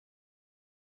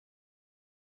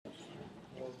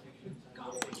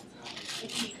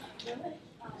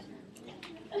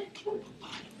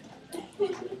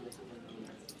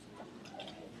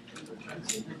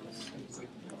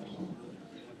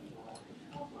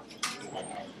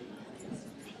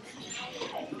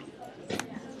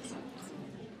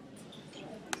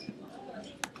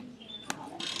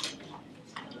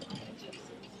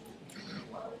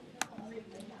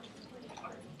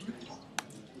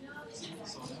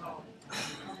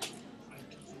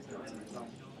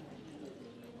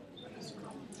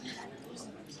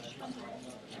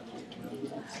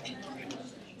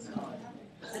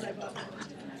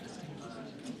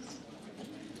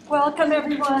Welcome,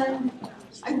 everyone.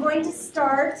 I'm going to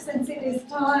start since it is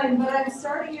time, but I'm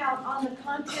starting out on the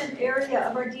content area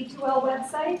of our D2L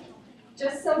website,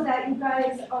 just so that you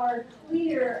guys are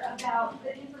clear about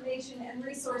the information and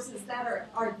resources that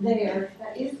are there,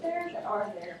 that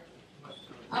are there.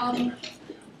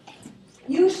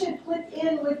 You should click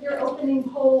in with your opening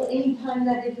poll anytime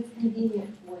that it is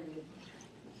convenient for you.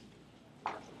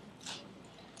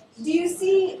 Do you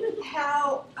see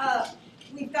how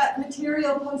we've got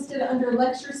material posted under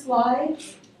lecture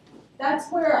slides?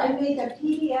 That's where I make a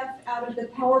PDF out of the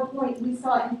PowerPoint we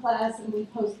saw in class and we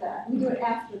post that. We do it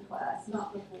after class,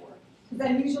 not before. Because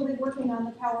I'm usually working on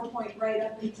the PowerPoint right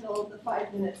up until the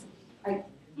 5 minutes I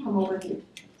come over here.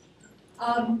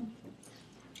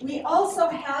 We also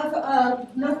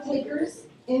have note takers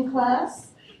in class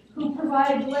who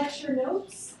provide lecture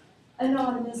notes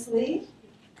anonymously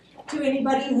to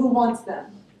anybody who wants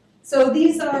them. So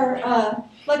these are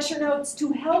lecture notes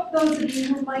to help those of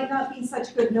you who might not be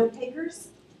such good note takers,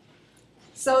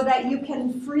 so that you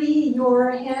can free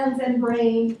your hands and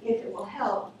brain, if it will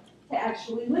help, to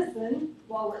actually listen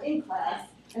while we're in class,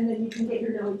 and then you can get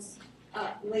your notes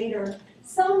later.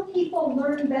 Some people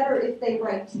learn better if they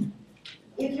write.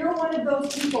 If you're one of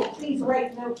those people, please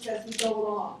write notes as we go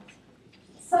along.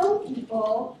 Some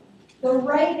people, the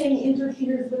writing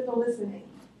interferes with the listening.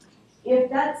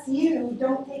 If that's you,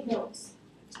 don't take notes.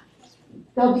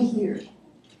 They'll be here,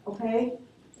 okay?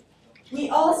 We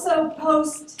also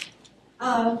post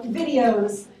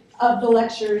videos of the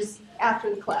lectures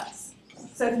after the class.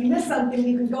 So if you miss something,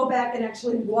 you can go back and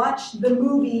actually watch the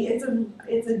movie.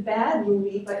 It's a bad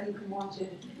movie, but you can watch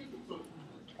it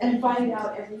and find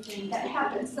out everything that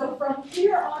happens. So from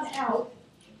here on out,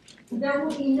 there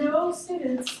will be no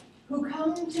students who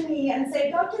come to me and say,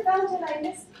 Dr. Fountain, I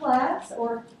missed class,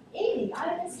 or Amy,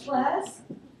 I missed class.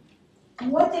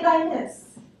 What did I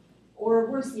miss? Or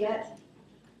worse yet,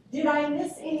 did I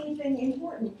miss anything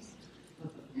important?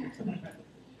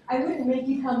 I wouldn't make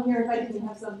you come here if I didn't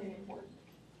have something important.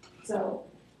 So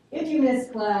if you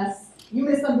missed class, you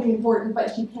missed something important,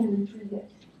 but you can retrieve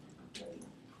it.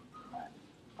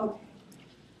 Okay.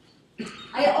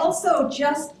 I also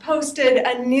just posted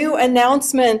a new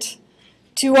announcement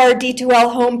to our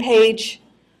D2L homepage.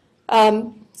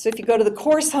 So if you go to the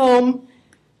course home,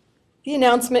 the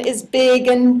announcement is big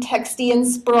and texty and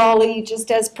sprawly, just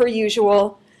as per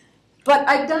usual. But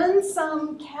I've done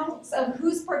some counts of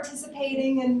who's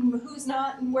participating and who's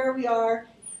not and where we are.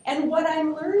 And what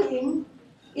I'm learning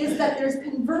is that there's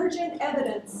convergent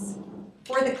evidence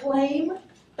for the claim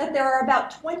that there are about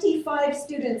 25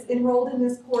 students enrolled in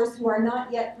this course who are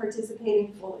not yet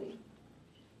participating fully.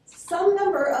 Some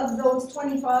number of those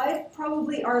 25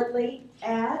 probably are late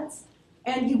adds,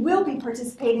 and you will be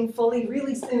participating fully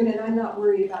really soon, and I'm not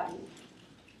worried about you.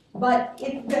 But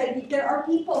if there are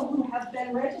people who have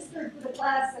been registered for the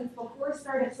class since before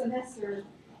start of semester,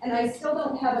 and I still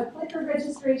don't have a clicker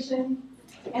registration,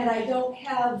 and I don't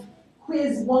have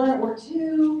quiz 1 or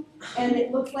 2, and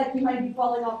it looks like you might be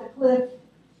falling off the cliff.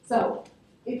 So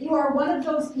if you are one of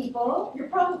those people, you're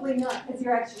probably not because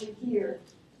you're actually here,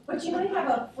 but you might have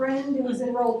a friend who's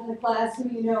enrolled in the class who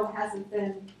you know hasn't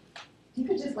been. You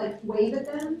could just like wave at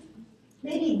them,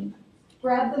 maybe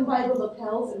grab them by the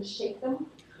lapels and shake them.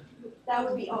 That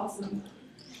would be awesome.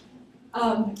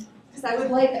 Because I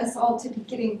would like us all to be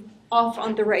getting off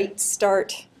on the right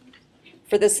start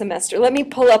for this semester. Let me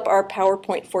pull up our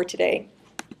PowerPoint for today.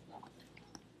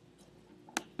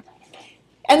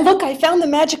 And look, I found the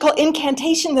magical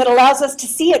incantation that allows us to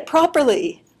see it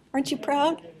properly. Aren't you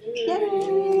proud?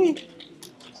 Yay!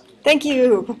 Thank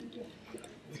you.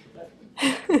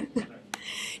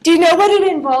 Do you know what it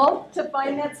involved to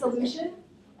find that solution?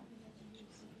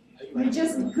 You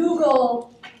just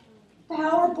Google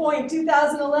PowerPoint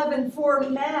 2011 for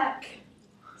Mac,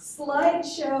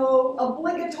 slideshow,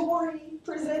 obligatory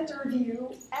presenter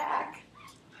view, ACK.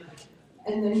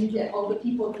 And then you get all the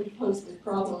people who posted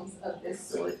problems of this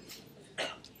sort.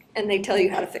 And they tell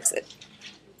you how to fix it.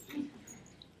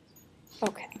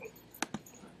 Okay.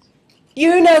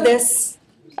 You know this.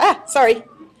 Sorry.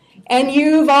 and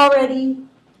you've already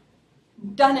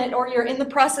done it, or you're in the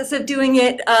process of doing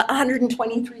it,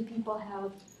 123 people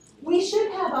have. We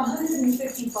should have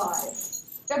 155.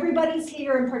 If everybody's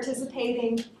here and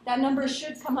participating, that number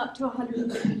should come up to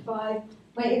 155.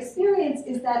 My experience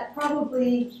is that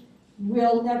probably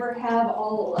we'll never have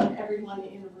all of everyone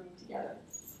in a room together,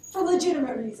 for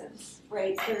legitimate reasons,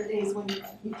 right? There are days when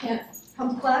you can't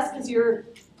come to class because you're,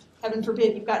 heaven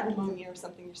forbid, you've got pneumonia or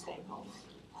something, you're staying home.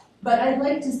 But I'd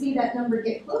like to see that number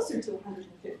get closer to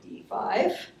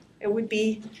 155. It would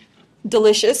be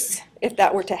delicious if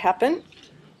that were to happen.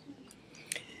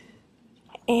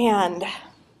 And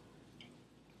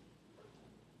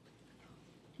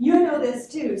you know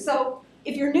this too. So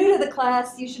if you're new to the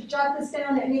class, you should jot this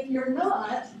down. And if you're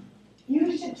not,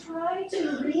 you should try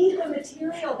to read the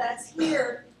material that's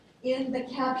here in the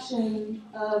caption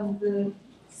of the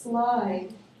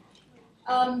slide.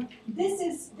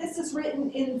 This is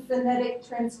written in phonetic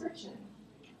transcription,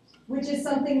 which is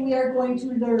something we are going to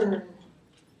learn.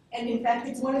 And in fact,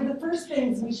 it's one of the first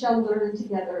things we shall learn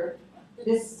together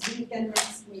this week and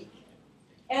next week.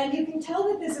 And you can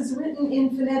tell that this is written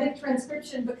in phonetic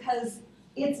transcription because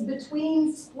it's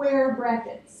between square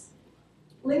brackets.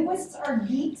 Linguists are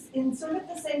geeks in sort of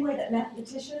the same way that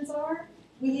mathematicians are.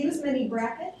 We use many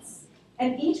brackets,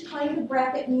 and each kind of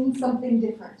bracket means something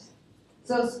different.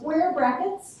 So square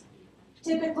brackets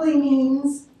typically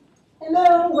means,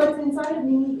 hello, what's inside of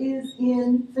me is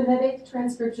in phonetic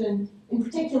transcription. In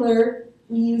particular,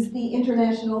 we use the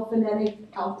International Phonetic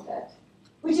Alphabet,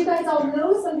 which you guys all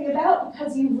know something about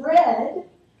because you've read,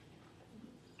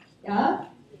 yeah?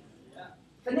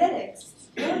 Phonetics,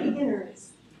 you're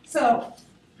beginners. So,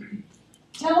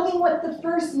 tell me what the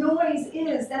first noise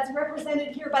is that's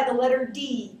represented here by the letter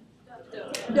D.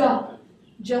 Duh.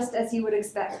 Just as you would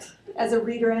expect as a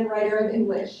reader and writer of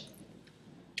English.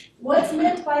 What's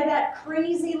meant by that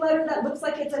crazy letter that looks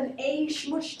like it's an A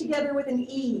smushed together with an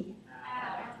E?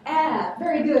 Ah,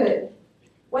 very good.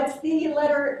 What's the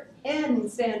letter N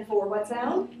stand for? What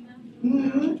sound?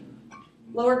 Mm-hmm.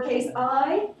 Lowercase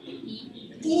I?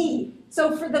 E.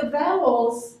 So for the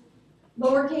vowels,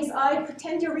 lowercase I,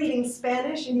 pretend you're reading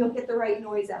Spanish and you'll get the right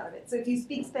noise out of it. So if you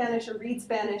speak Spanish or read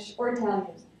Spanish or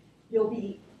Italian, you'll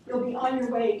be on your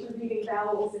way to reading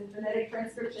vowels in phonetic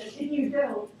transcription. If you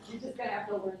don't, you're just going to have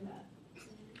to learn that.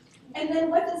 And then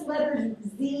what does letter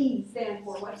Z stand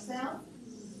for? What sound?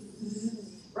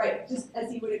 Right, just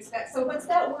as you would expect. So what's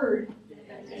that word?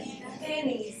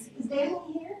 Danny's. Is Danny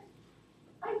here?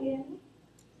 Hi, Danny.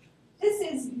 This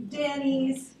is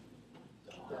Danny's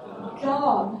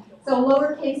dog. So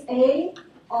lowercase a,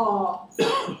 aw.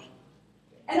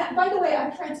 And by the way,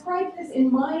 I've transcribed this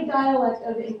in my dialect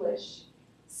of English.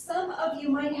 Some of you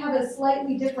might have a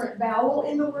slightly different vowel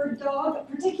in the word dog,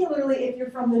 particularly if you're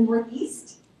from the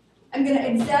Northeast. I'm going to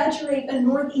exaggerate a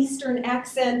Northeastern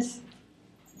accent,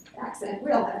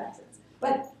 we all have accents,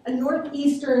 but a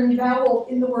Northeastern vowel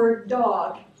in the word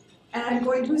dog. And I'm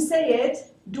going to say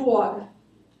it, dog.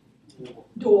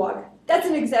 Dog. That's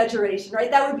an exaggeration,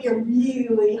 right? That would be a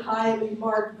really highly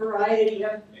marked variety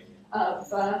of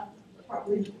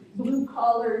probably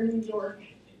blue-collar New York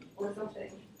or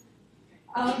something.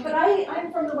 But I'm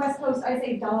from the West Coast. I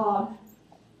say dog,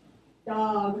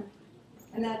 dog,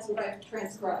 and that's what I've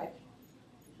transcribed.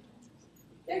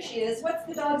 There she is. What's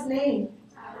the dog's name?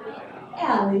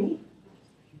 Allie.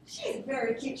 She's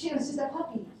very cute. She was just a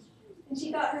puppy, and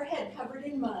she got her head covered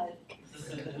in mud.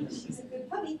 She's a good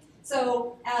puppy.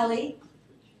 So, Allie,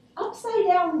 upside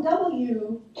down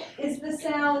W is the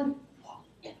sound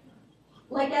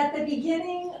like at the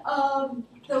beginning of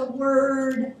the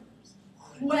word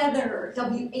weather,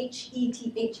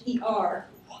 W-H-E-T-H-E-R.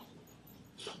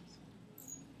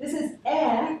 This is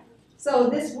eh, so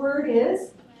this word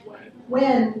is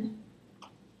when.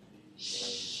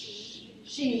 She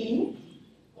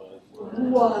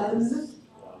was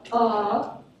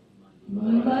a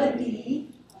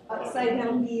muddy, upside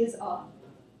down B is a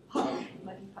puppy,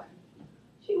 muddy puppy.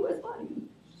 She was muddy.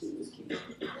 She was cute.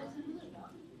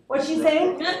 What's she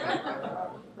saying?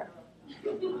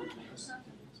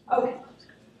 Okay.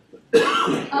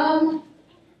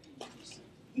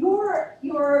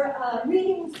 Your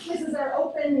reading quizzes are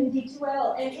open in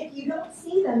D2L, and if you don't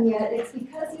see them yet, it's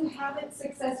because you haven't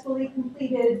successfully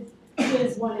completed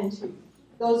quiz 1 and 2.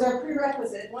 Those are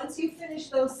prerequisite. Once you finish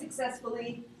those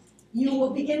successfully, you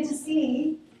will begin to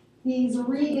see these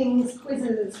readings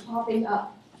quizzes popping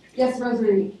up. Yes,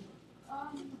 Rosary?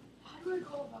 How do I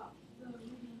go about the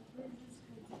reading quizzes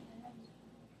because I haven't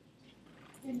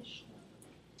finished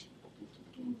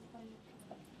them?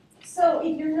 So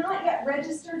if you're not yet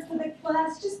registered for the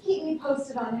class, just keep me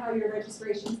posted on how your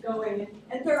registration's going.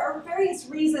 And there are various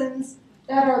reasons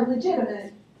that are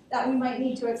legitimate that we might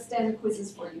need to extend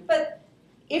quizzes for you. But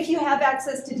if you have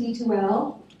access to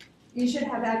D2L, you should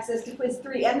have access to quiz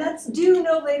 3. And that's due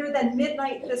no later than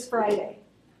midnight this Friday.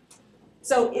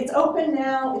 So it's open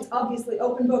now. It's obviously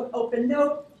open book, open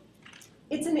note.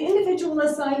 It's an individual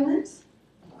assignment.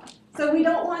 So we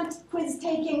don't want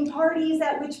quiz-taking parties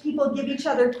at which people give each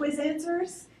other quiz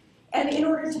answers. And in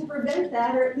order to prevent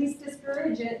that, or at least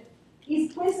discourage it,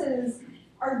 these quizzes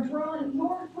are drawn,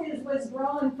 your quiz was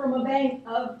drawn from a bank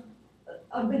of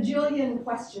a bajillion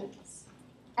questions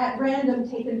at random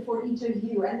taken for each of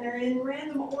you. And they're in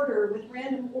random order with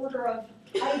random order of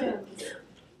items.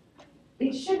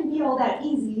 It shouldn't be all that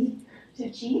easy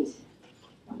to cheat.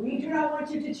 We do not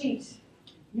want you to cheat.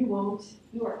 You won't.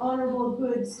 You are honorable,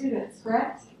 good students,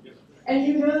 correct? Yes. And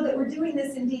you know that we're doing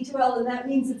this in D2L, and that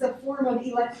means it's a form of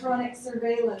electronic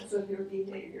surveillance of your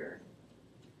behavior.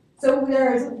 So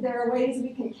there are ways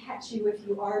we can catch you if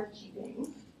you are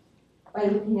cheating by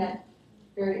looking at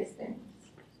various things,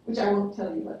 which I won't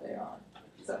tell you what they are.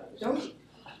 So don't cheat.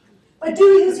 But do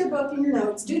use your book and your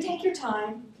notes. Do take your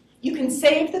time. You can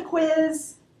save the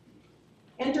quiz.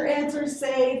 Enter answers,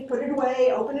 save, put it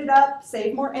away, open it up,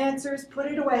 save more answers, put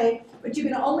it away. But you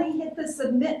can only hit the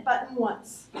submit button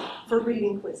once for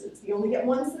reading quizzes. You only get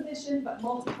one submission, but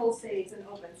multiple saves and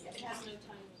opens. It has no time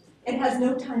limit. It has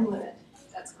no time limit.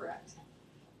 That's correct.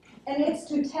 And it's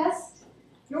to test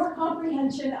your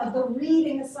comprehension of the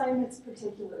reading assignments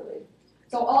particularly.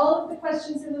 So all of the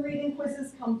questions in the reading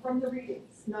quizzes come from the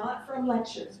readings, not from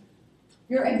lectures.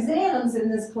 Your exams in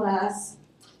this class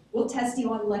will test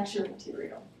you on lecture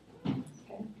material.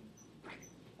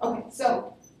 Okay,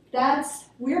 so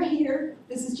we're here.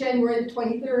 This is January the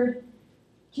 23rd.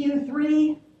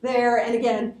 Q3 there, and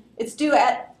again, it's due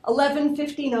at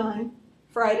 11:59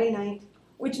 Friday night,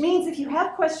 which means if you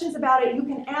have questions about it, you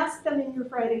can ask them in your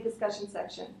Friday discussion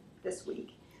section this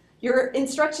week. Your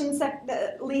instruction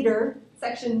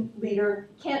section leader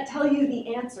can't tell you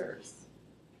the answers.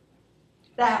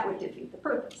 That would defeat the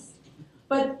purpose.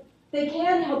 But they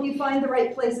can help you find the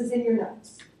right places in your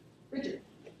notes. Richard?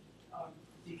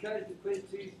 Because the quiz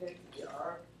 3 is next to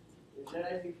R, is that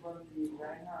actually from the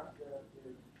Reinhardt,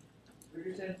 the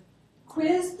Richardson?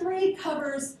 Quiz 3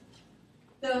 covers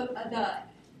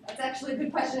that's actually a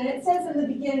good question. And it says in the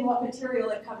beginning what material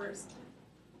it covers.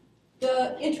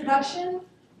 The introduction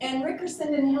and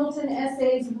Rickerson and Hilton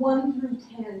essays 1 through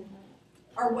 10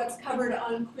 are what's covered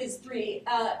on quiz 3.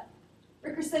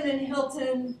 Rickerson and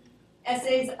Hilton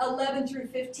essays 11 through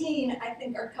 15, I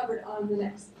think, are covered on the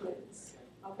next quiz.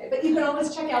 Okay, but you can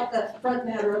always check out the front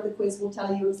matter of the quiz. Will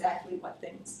tell you exactly what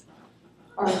things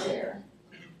are there.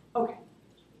 Okay.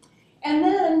 And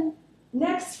then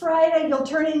next Friday, you'll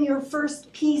turn in your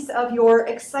first piece of your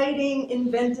exciting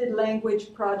invented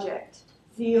language project,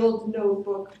 Field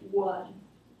Notebook 1.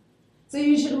 So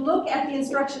you should look at the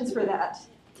instructions for that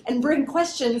and bring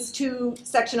questions to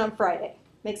section on Friday.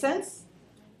 Make sense?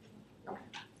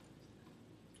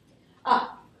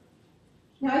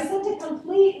 Now I said to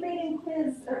complete reading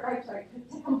quiz,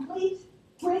 to complete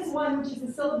quiz 1, which is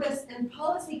a syllabus and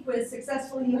policy quiz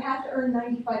successfully, you have to earn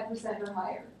 95% or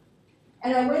higher.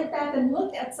 And I went back and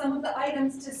looked at some of the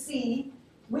items to see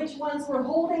which ones were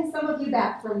holding some of you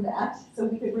back from that, so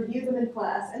we could review them in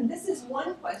class. And this is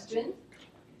one question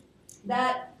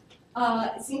that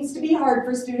seems to be hard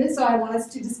for students, so I want us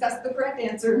to discuss the correct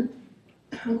answer.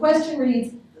 The question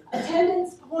reads,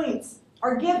 attendance points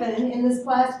are given in this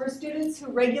class for students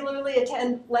who regularly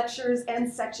attend lectures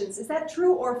and sections. Is that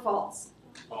true or false?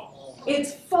 False.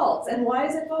 It's false. And why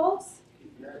is it false?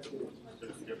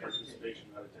 Participation,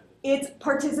 not attendance. It's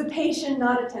participation,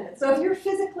 not attendance. So if you're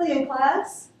physically in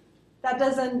class, that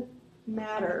doesn't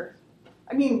matter.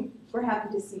 I mean, we're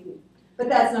happy to see you, but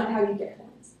that's not how you get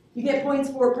points. You get points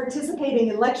for participating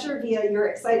in lecture via your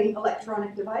exciting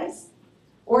electronic device,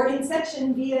 or in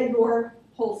section via your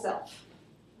whole self.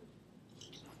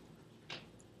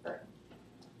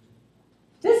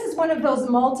 This is one of those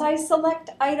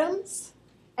multi-select items,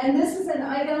 and this is an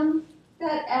item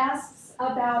that asks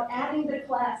about adding the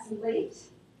class late.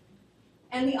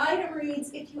 And the item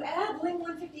reads, if you add Ling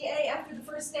 150A after the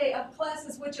first day of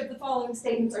classes, which of the following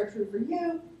statements are true for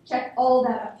you? Check all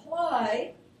that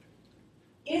apply.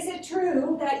 Is it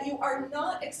true that you are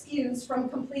not excused from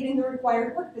completing the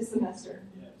required work this semester?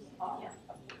 Yes.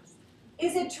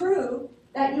 Is it true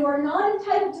that you are not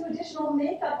entitled to additional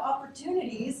makeup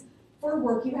opportunities for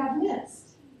work you have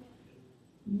missed?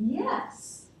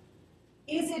 Yes.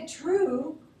 Is it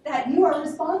true that you are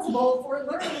responsible for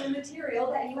learning the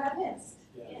material that you have missed?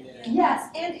 Yes,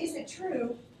 and is it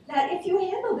true that if you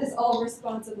handle this all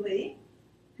responsibly,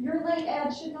 your late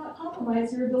ad should not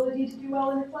compromise your ability to do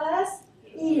well in the class?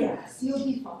 Yes, you'll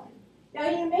be fine. Now,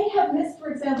 you may have missed,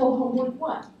 for example, homework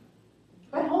 1.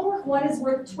 But homework 1 is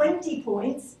worth 20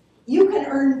 points. You can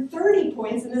earn 30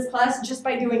 points in this class just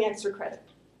by doing extra credit.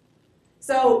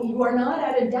 So you are not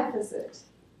at a deficit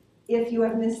if you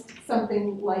have missed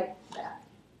something like that.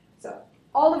 So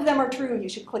all of them are true. You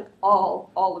should click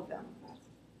all of them.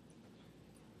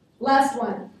 Last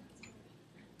one.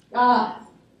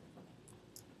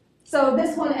 So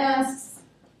this one asks,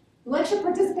 lecture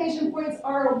participation points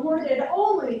are awarded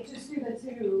only to students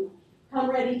who come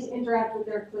ready to interact with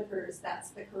their clickers. That's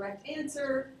the correct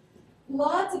answer.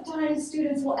 Lots of times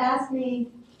students will ask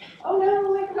me, oh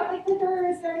no, I forgot my clicker,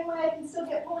 is there any way I can still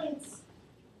get points?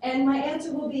 And my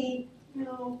answer will be,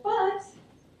 no, but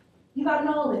you got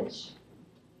knowledge,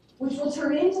 which will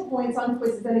turn into points on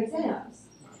quizzes and exams.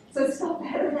 So it's still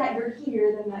better that you're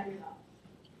here than that you're not.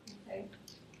 Okay?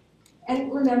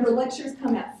 And remember, lectures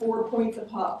come at 4 points a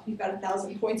pop. You've got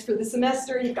 1,000 points for the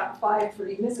semester, you've got 5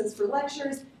 free misses for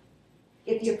lectures.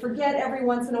 If you forget every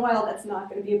once in a while, that's not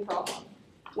going to be a problem.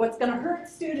 What's going to hurt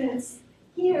students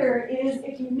here is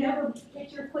if you never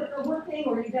get your clicker working,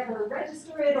 or you never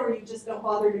register it, or you just don't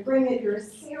bother to bring it, you're a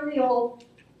serial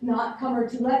not comer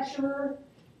to lecturer,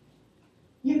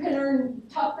 you can earn,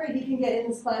 top grade you can get in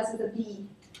this class is a B,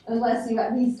 unless you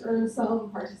at least earn some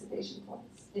participation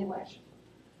points in lecture.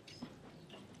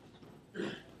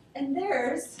 And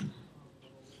there's,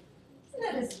 isn't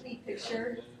that a sweet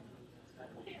picture?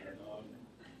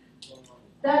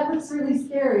 That looks really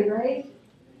scary, right?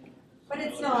 But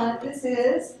it's not. This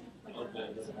is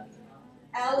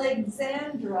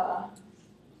Alexandra.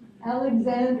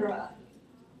 Alexandra.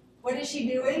 What is she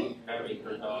doing? Hugging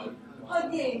her dog.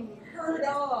 Hugging her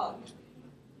dog.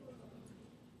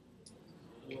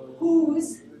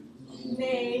 Whose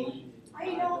name? I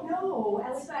don't know.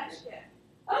 Svetchka.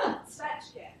 Ah,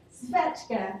 Svetchka.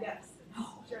 Svetchka. Yes.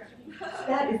 Sure.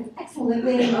 That is an excellent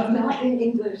name of not in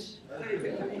English.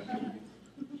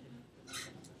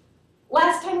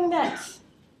 Last time we met,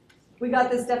 we got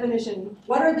this definition.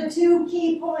 What are the 2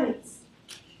 key points?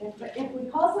 If we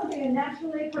call something a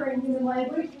naturally occurring human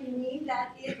language, we mean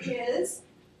that it is,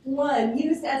 1,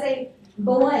 used as a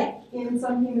blank in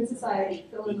some human society.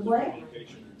 Fill in the blank.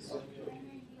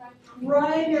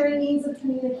 Primary means of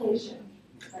communication.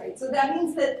 Right? So that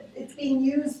means that it's being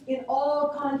used in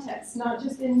all contexts, not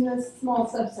just in a small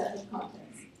subset of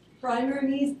contexts.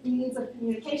 Primary means of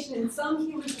communication in some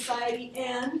human society,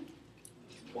 and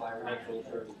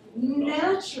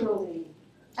naturally,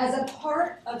 as a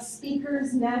part of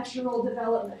speakers' natural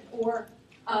development, or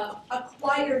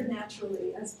acquired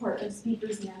naturally as part of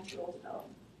speakers' natural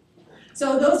development.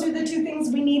 So those are the 2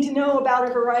 things we need to know about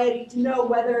a variety to know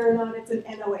whether or not it's an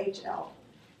NOHL.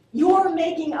 You're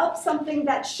making up something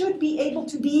that should be able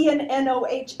to be an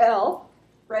NOHL,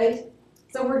 right?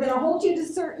 So we're going to hold you to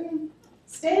certain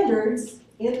standards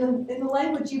in the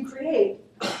language you create.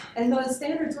 And those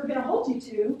standards we're going to hold you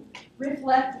to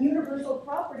reflect universal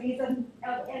properties of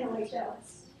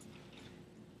NOHLs.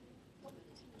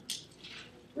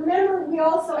 Remember, we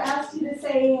also asked you to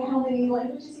say how many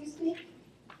languages you speak?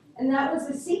 And that was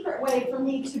a secret way for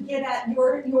me to get at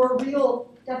your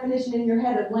real definition in your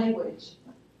head of language.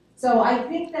 So I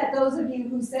think that those of you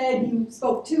who said you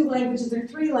spoke 2 languages or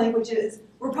 3 languages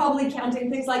were probably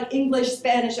counting things like English,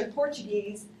 Spanish, and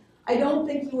Portuguese. I don't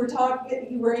think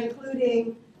you were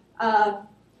including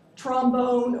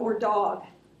trombone or dog,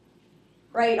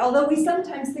 right? Although we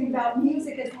sometimes think about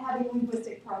music as having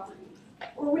linguistic properties.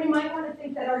 Or we might want to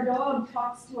think that our dog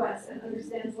talks to us and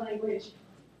understands language.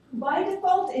 By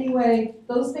default, anyway,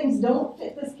 those things don't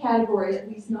fit this category, at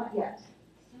least not yet.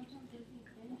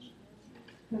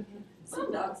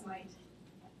 Some dogs might.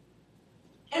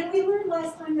 And we learned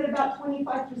last time that about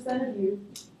 25% of you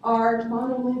are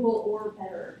monolingual or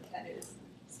better, that is,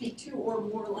 speak 2 or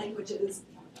more languages.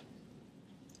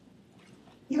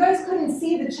 You guys couldn't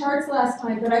see the charts last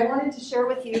time, but I wanted to share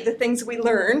with you the things we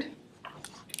learned.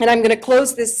 And I'm going to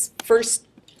close this first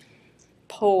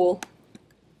poll.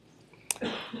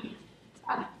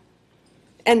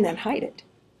 And then hide it.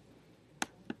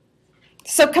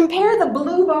 So compare the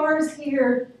blue bars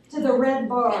here to the red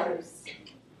bars.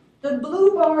 The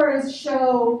blue bars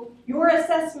show your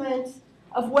assessment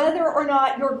of whether or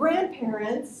not your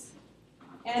grandparents,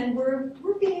 and we're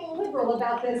being liberal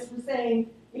about this, we're saying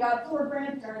you got 4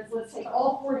 grandparents, let's take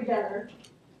all 4 together.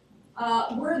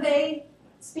 Were they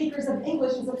speakers of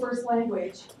English as a first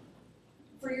language?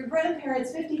 For your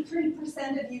grandparents,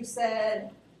 53% of you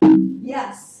said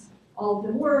yes, all of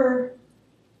them were.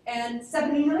 And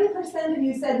 79% of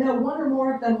you said no, one or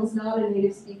more of them was not a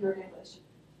native speaker of English.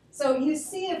 So you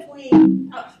see if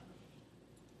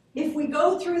we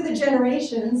go through the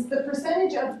generations, the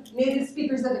percentage of native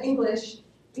speakers of English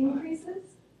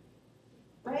increases,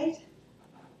 right?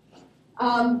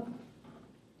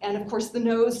 And of course the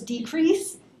no's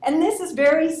decrease. And this is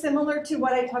very similar to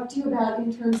what I talked to you about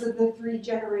in terms of the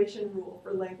 3-generation rule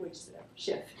for language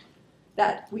shift.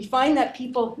 That we find that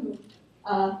people who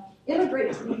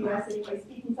immigrate to the US anyway,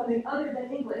 speaking something other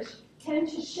than English, tend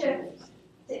to shift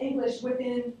to English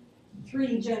within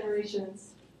 3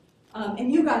 generations.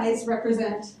 And you guys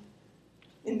represent,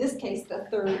 in this case, the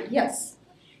 3rd. Yes?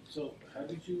 So how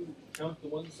did you count the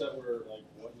ones that were like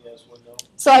 1 yes, 1 no?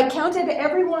 So I counted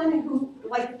everyone who,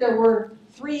 like there were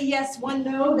 3 yes, 1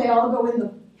 no, they all go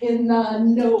in the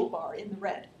no bar, in the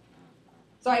red.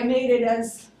 So I made it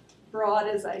as broad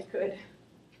as I could.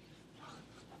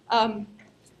 I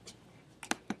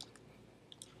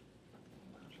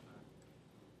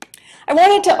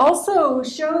wanted to also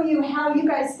show you how you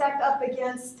guys stacked up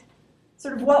against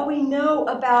sort of what we know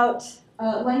about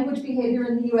language behavior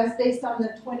in the US based on the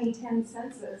 2010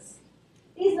 census.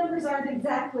 These numbers aren't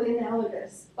exactly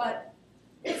analogous, but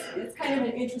it's kind of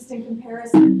an interesting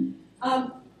comparison.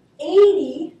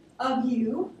 80 of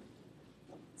you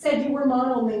said you were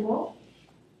monolingual.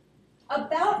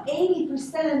 About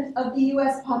 80% of the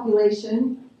US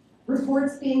population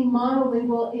reports being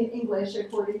monolingual in English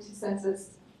according to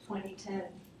Census 2010.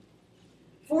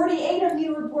 48 of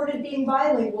you reported being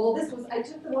bilingual. I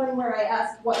took the one where I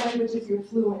asked what languages you're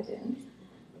fluent in.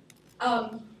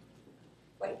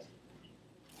 Wait.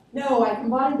 No, I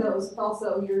combined those with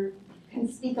also you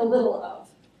can speak a little of.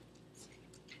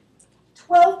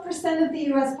 12% of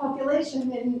the US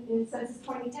population in Census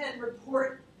 2010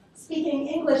 report speaking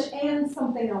English and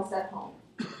something else at home.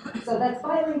 So that's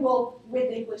bilingual with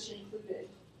English included.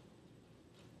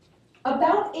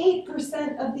 About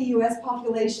 8% of the US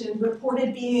population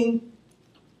reported being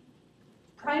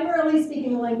primarily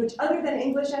speaking a language other than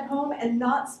English at home and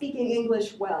not speaking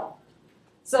English well.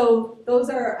 So those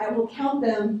are, I will count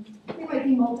them, they might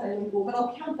be multilingual, but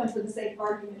I'll count them for the sake of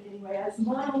argument anyway, as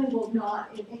monolingual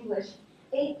not in English.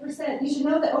 8%. You should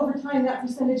know that over time that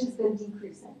percentage has been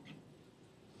decreasing.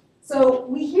 So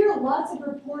we hear lots of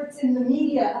reports in the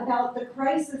media about the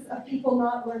crisis of people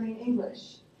not learning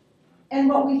English. And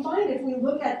what we find if we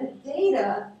look at the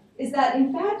data is that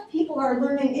in fact people are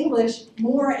learning English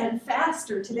more and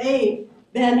faster today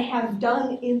than have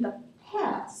done in the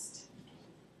past,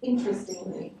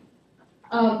 interestingly.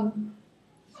 But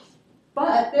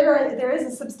there is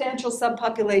a substantial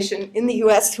subpopulation in the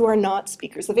US who are not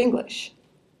speakers of English.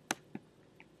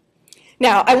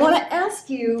 Now, I want to ask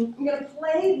you, I'm going to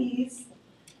play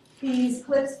these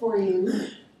clips for you,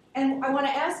 and I want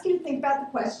to ask you to think about the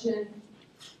question,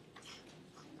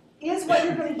 is what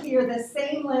you're going to hear the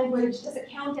same language, does it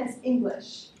count as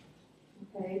English?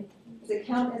 Okay, does it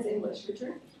count as English,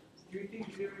 Richard? Do you think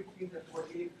the difference between the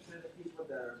 48% of people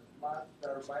that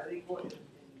are bilingual in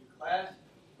class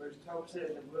versus 12%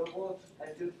 in the real world,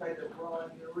 and just by the raw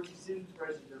university students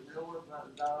versus the real world, not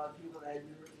a lot of people that have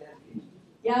university education?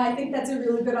 Yeah, I think that's a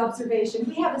really good observation.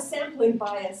 We have a sampling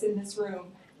bias in this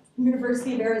room.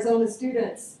 University of Arizona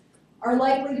students are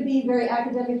likely to be very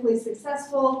academically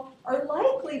successful, are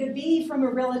likely to be from a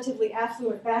relatively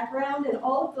affluent background, and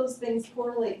all of those things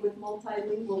correlate with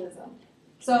multilingualism.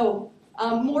 So,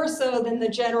 more so than the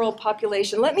general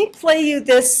population. Let me play you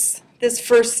this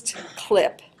first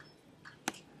clip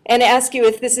and ask you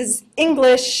if this is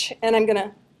English, and I'm going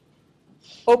to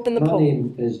open the poll. My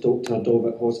name is Dr.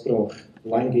 David Hosbroch,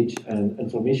 Language and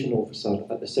Information Officer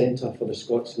at the Centre for the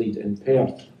Scots Lead in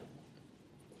Perth.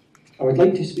 I would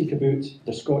like to speak about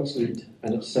the Scots Lead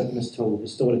and its St Misthill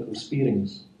historical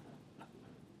spearings.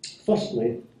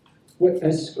 Firstly, what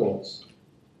is Scots?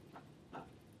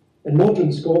 In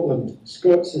modern Scotland,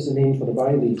 Scots is the name for the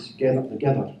Baileys gathered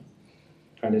together,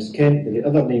 and is kent by the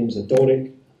other names of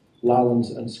Doric,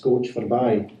 Lallans and Scotch for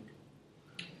Bai.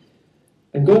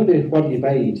 In Gonde where you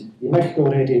bide, you might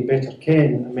already better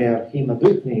ken a mere hema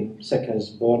book name, such as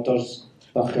Borders,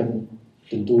 Buchan,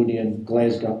 Dundonian,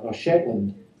 Glasgow or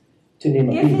Shetland, to name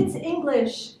a If few. it's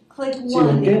English, click So 1.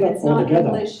 If together, it's not altogether.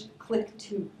 English, click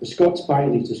 2. The Scots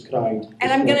Baileys is cried.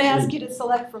 And I'm going to ask you to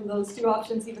select from those 2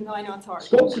 options, even though I know it's hard.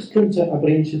 Scots is counted a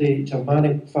branch of the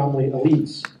Germanic family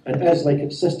elites, and is, like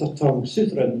its sister tongue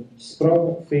Southron,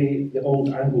 sprung frae the Old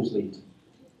Angles lead.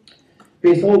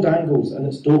 Both Old Angles and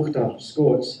its daughter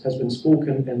Scots has been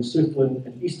spoken in Southland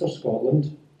and Easter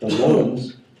Scotland, the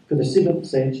Lawrence, for the 7th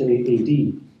century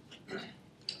AD.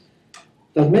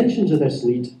 There are mentions of this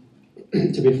lead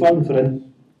to be found for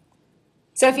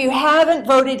So if you haven't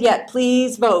voted yet,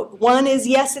 please vote. 1 is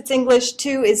yes, it's English.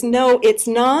 2 is no, it's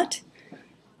not.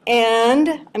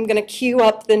 And I'm going to cue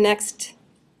up the next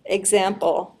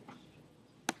example.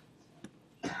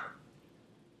 All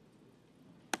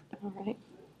right.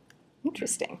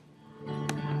 Interesting.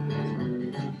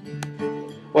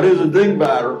 What is a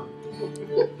dingbatter?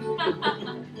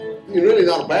 You're really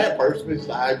not a bad person. It's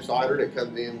the outsider that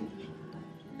comes in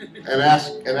and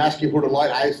ask you where the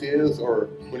lighthouse is, or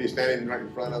when you're standing right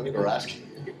in front of it, or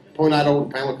point out over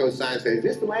the Pamlico sign and say, "Is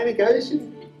this the Atlantic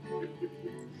Ocean?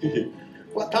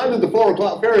 What time did the 4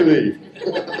 o'clock ferry leave?"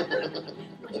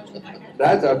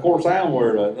 That's a core sound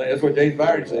word. I think that's what James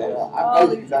Barry said. I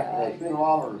know exactly. It's been a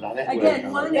while or not.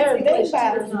 Again, 1 There are is English, 2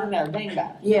 dingbatters is and not. there are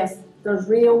dingbatters. Yes, there's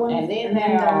real ones. And then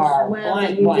there's there are ones blank,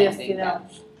 that you blank just, you know,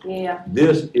 yeah.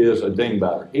 This is a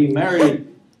dingbatter. He married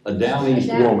a down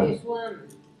east woman.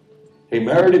 He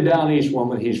married a down east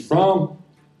woman. He's from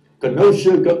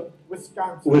Kenosha,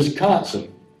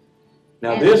 Wisconsin.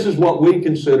 Now this is what we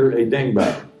consider a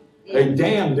dingbatter. A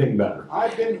damn dingbatter.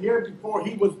 I've been here before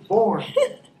he was born.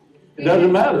 It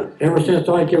doesn't matter. Ever since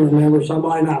I can remember,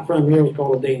 somebody not from here was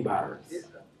called a dingbatter.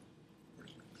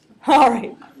 All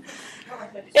right.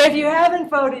 If you haven't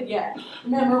voted yet,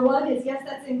 remember 1 is yes,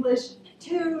 that's English.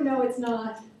 2, no, it's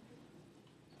not.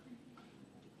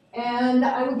 And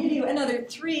I will give you another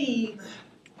 3,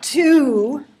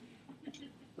 2,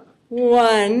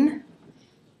 1.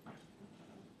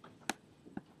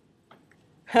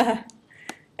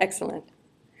 Excellent.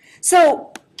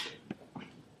 So,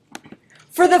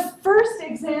 for the first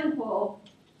example,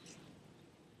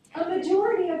 a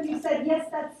majority of you said, yes,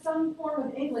 that's some form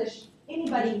of English.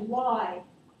 Anybody, why?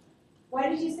 Why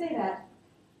did you say that?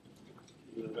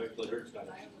 You eventually heard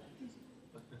Scottish.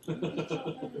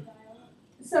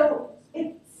 So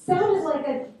it sounded like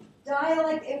a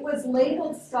dialect. It was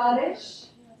labeled Scottish.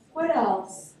 What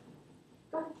else?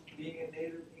 Being a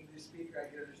native English speaker, I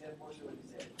can understand most of what he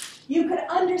said. You could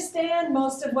understand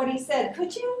most of what he said,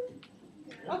 could you?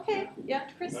 Okay, yeah,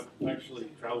 Chris. I've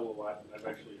actually traveled a lot, and I've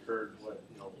actually heard what,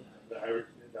 the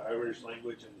Irish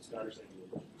language and the Scottish language.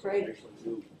 So I Great. actually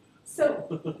knew. So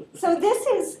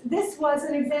this was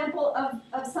an example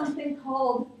of something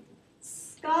called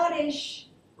Scottish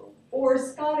or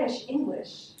Scottish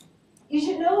English. You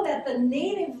should know that the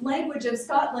native language of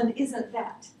Scotland isn't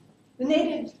that. The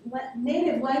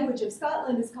native language of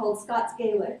Scotland is called Scots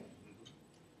Gaelic.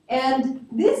 And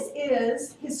this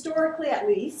is, historically at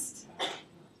least,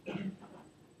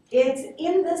 it's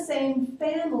in the same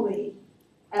family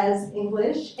as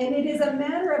English, and it is a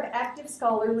matter of active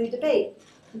scholarly debate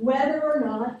whether or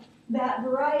not that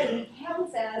variety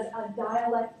counts as a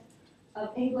dialect of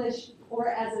English or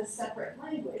as a separate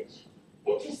language.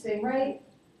 Interesting, right?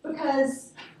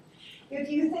 Because if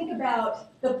you think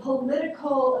about the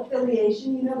political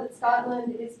affiliation, you know that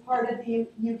Scotland is part of the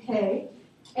UK,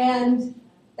 and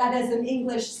that has an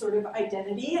English sort of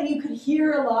identity, and you could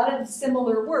hear a lot of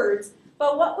similar words.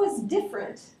 But what was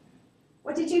different?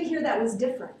 What did you hear that was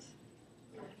different?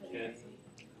 Yeah.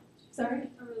 Sorry?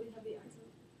 A really heavy accent.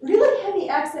 Really heavy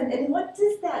accent, and what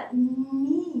does that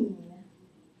mean?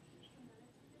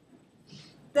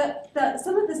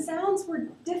 Some of the sounds were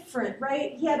different,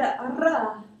 right? He had a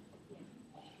ra,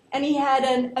 and he had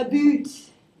an aboot.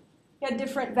 He had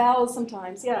different vowels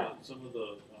sometimes, yeah. Some of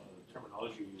the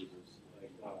terminology he uses,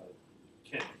 like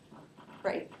kin.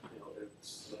 Right.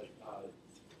 It's like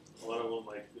a lot of them,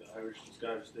 like the Irish and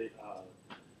Scottish,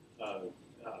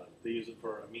 they use it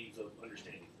for a means of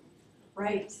understanding.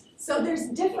 Right. So there's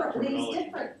these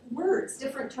different words,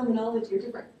 different terminology, or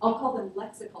different, I'll call them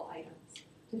lexical items.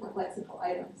 Different lexical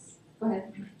items. Go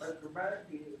ahead. But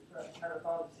grammatically, it's kind of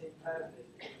follow the same pattern as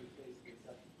English, basically.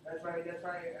 So that's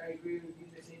why I agree with you,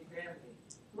 the same family.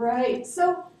 Right.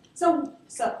 So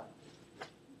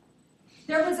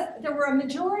there were a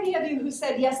majority of you who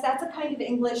said, yes, that's a kind of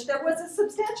English. There was a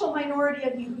substantial minority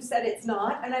of you who said it's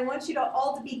not. And I want you to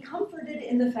all to be comforted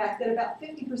in the fact that about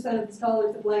 50% of the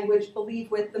scholars of language believe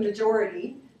with the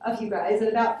majority of you guys, and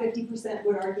about 50%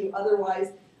 would argue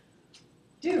otherwise.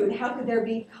 Dude, how could there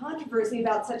be controversy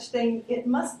about such thing? It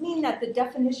must mean that the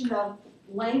definition of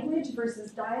language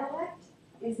versus dialect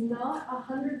is not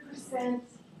 100%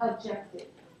 objective,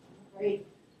 right?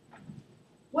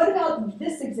 What about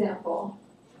this example?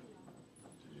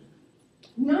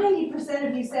 90%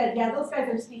 of you said, yeah, those guys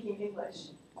are speaking English.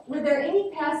 Were there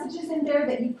any passages in there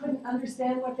that you couldn't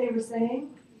understand what they were saying?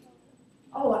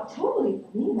 Oh, totally.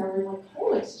 I mean, there were like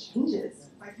whole exchanges.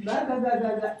 Like blah, blah, blah,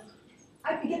 blah, blah.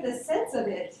 I could get the sense of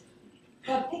it,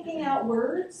 but picking out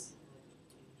words,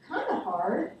 kind of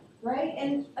hard, right?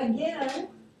 And again,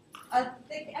 a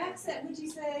thick accent, would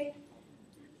you say?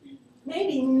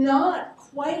 maybe not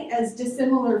quite as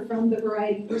dissimilar from the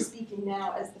variety we're speaking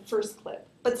now as the first clip,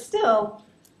 but still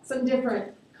some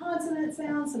different consonant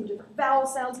sounds, some different vowel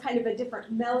sounds, kind of a different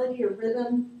melody or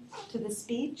rhythm to the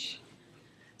speech.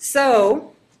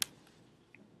 So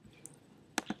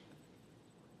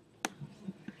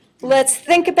let's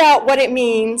think about what it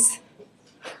means.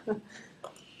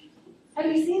 Have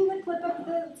you seen the clip of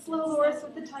the slow loris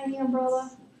with the tiny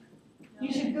umbrella?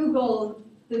 You should Google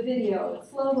the video,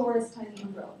 slow loris tiny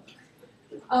umbrella.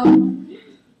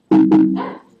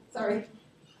 Sorry.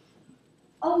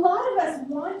 A lot of us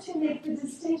want to make the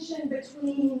distinction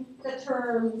between the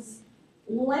terms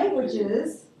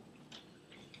languages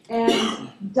and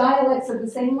dialects of the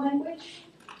same language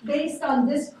based on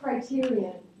this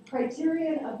criterion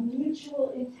of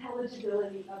mutual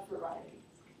intelligibility of varieties.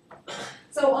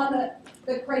 So on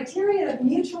the criterion of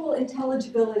mutual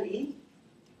intelligibility,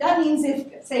 that means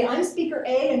if, say, I'm speaker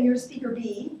A and you're speaker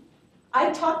B, I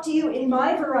talk to you in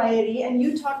my variety and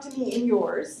you talk to me in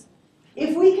yours.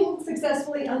 If we can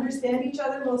successfully understand each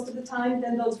other most of the time,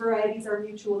 then those varieties are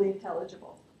mutually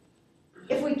intelligible.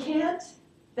 If we can't,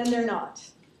 then they're not.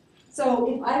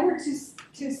 So if I were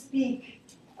to speak,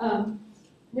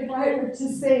 if I were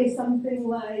to say something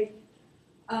like,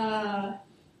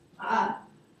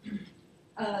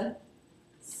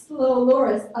 slow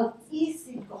loris,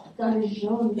 altissimo,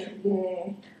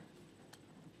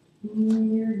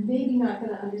 you're maybe not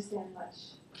going to understand much,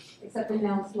 except the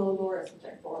noun slow loris, which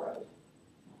I borrowed.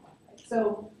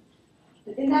 So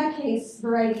in that case,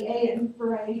 variety A and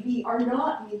variety B are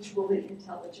not mutually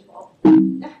intelligible.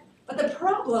 But the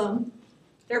problem,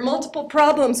 there are multiple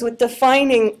problems with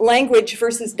defining language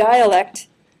versus dialect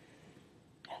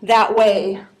that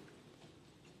way.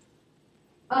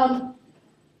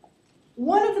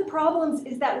 One of the problems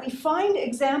is that we find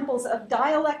examples of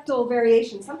dialectal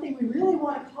variation, something we really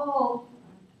want to call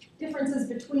differences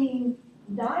between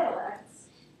dialects,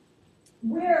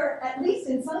 where, at least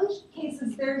in some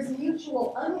cases, there's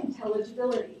mutual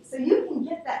unintelligibility. So you can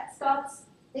get that Scots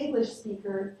English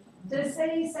speaker to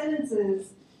say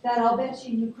sentences that I'll bet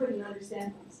you couldn't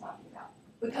understand what he's talking about,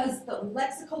 because the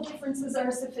lexical differences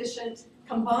are sufficient,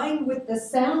 combined with the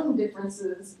sound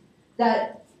differences,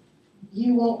 that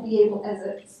you won't be able, as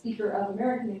a speaker of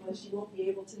American English, you won't be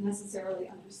able to necessarily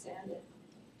understand it.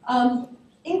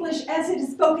 English as it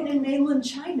is spoken in mainland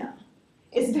China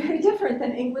is very different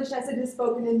than English as it is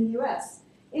spoken in the US.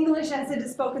 English as it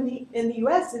is spoken in the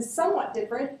US is somewhat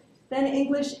different than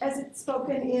English as it's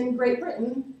spoken in Great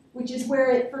Britain, which is where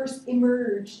it first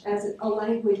emerged as a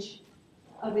language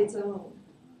of its own.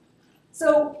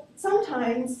 So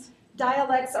sometimes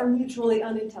dialects are mutually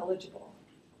unintelligible.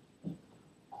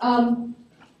 Then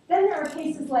there are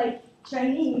cases like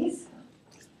Chinese.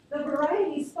 The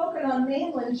varieties spoken on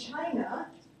mainland China,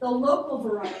 the local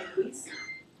varieties,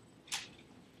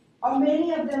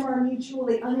 many of them are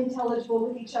mutually unintelligible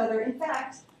with each other. In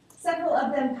fact, several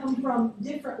of them come from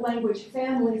different language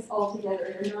families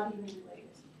altogether. They're not even related.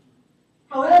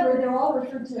 However, they're all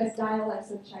referred to as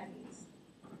dialects of Chinese.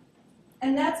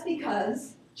 And that's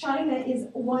because China is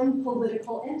one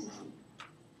political entity.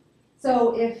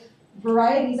 So if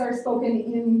varieties are spoken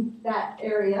in that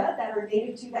area, that are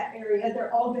native to that area,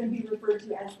 they're all going to be referred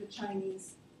to as the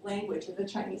Chinese language or the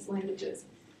Chinese languages.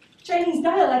 Chinese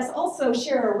dialects also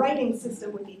share a writing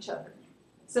system with each other.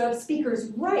 So if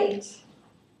speakers write,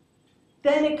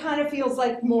 then it kind of feels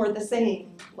like more the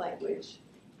same language.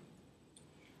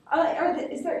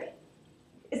 Is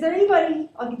there anybody,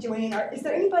 I'll get Joanne, is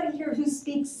there anybody here who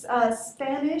speaks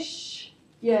Spanish?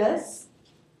 Yes.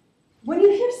 When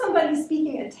you hear somebody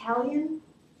speaking Italian,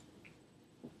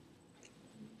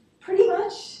 pretty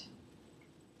much,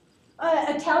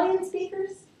 Italian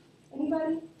speakers,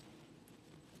 anybody?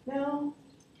 No?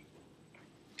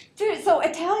 So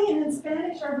Italian and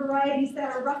Spanish are varieties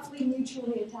that are roughly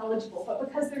mutually intelligible, but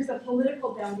because there's a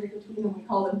political boundary between them, we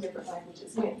call them different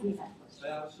languages. We have questions.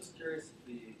 I was just curious if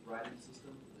the writing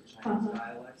system of the Chinese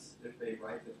dialects, if they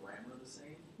write the grammar the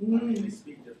same. I mean, they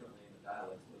speak differently in the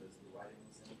dialects, but is the writing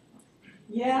the same?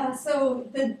 Yeah, so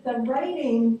the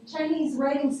Chinese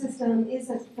writing system is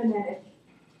a phonetic.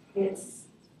 It's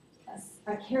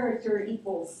a character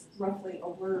equals roughly a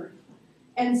word.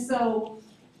 And so,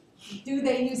 do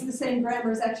they use the same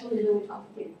grammar is actually a really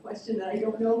complicated question that I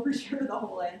don't know for sure the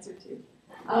whole answer to.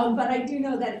 But I do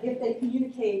know that if they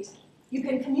communicate, you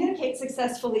can communicate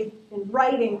successfully in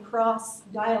writing cross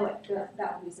dialect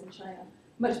boundaries in China,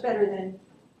 much better than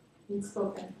in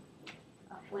spoken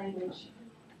language.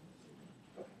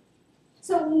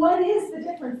 So what is the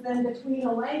difference then between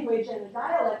a language and a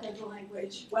dialect of a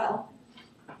language? Well,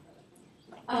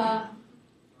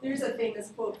 there's a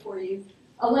famous quote for you.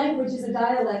 A language is a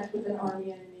dialect with an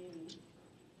army and a navy.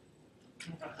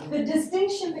 The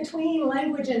distinction between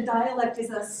language and dialect is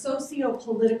a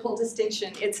socio-political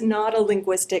distinction. It's not a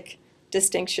linguistic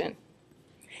distinction.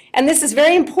 And this is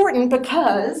very important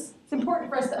because it's important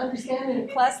for us to understand in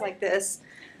a class like this,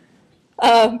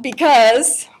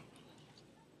 because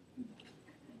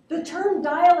the term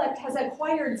dialect has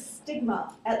acquired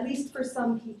stigma, at least for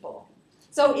some people.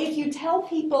 So if you tell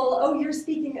people, oh, you're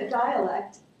speaking a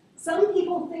dialect, some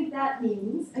people think that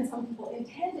means, and some people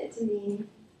intend it to mean,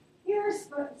 you're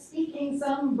speaking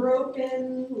some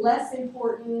broken, less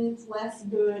important, less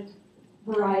good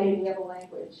variety of a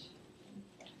language.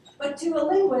 But to a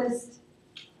linguist,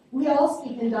 we all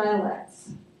speak in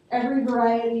dialects. Every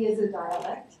variety is a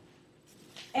dialect.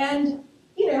 And,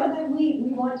 you know, that we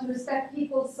want to respect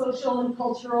people's social and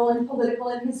cultural and political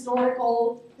and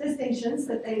historical distinctions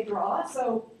that they draw.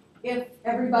 So if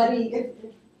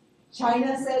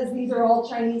China says these are all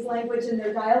Chinese language and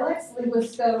their dialects,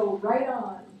 linguists go right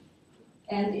on.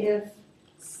 And if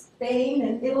Spain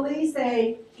and Italy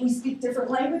say we speak different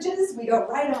languages, we go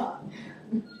right on.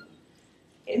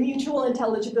 Mutual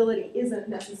intelligibility isn't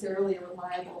necessarily a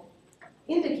reliable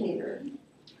indicator.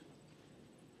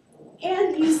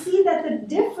 And you see that the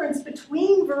difference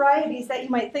between varieties that you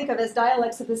might think of as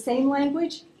dialects of the same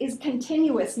language is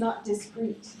continuous, not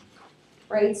discrete,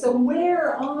 right? So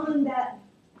where on that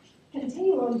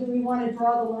continuum do we want to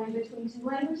draw the line between two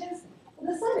languages?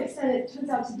 Well, to some extent, it turns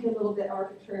out to be a little bit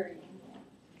arbitrary.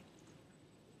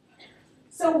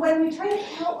 So when we try to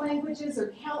count languages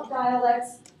or count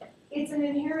dialects, it's an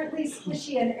inherently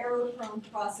squishy and error-prone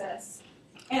process,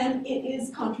 and it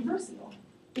is controversial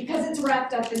because it's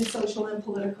wrapped up in social and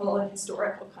political and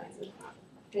historical kinds of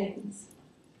things.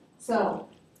 So,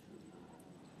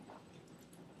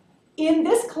 in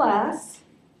this class,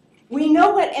 we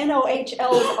know what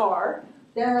NOHLs are.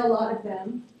 There are a lot of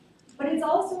them, but it's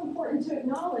also important to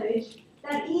acknowledge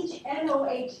that each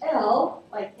NOHL,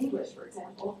 like English for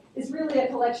example, is really a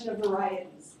collection of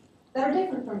varieties that are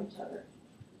different from each other.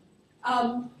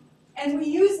 And we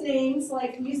use names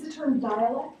like, we use the term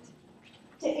dialect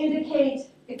to indicate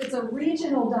if it's a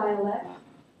regional dialect,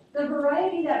 the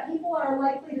variety that people are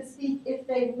likely to speak if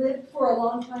they've lived for a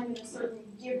long time in a certain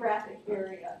geographic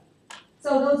area.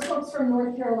 So those folks from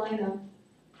North Carolina,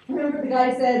 remember the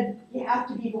guy said, you have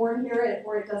to be born here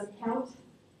or it doesn't count?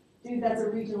 Dude, that's a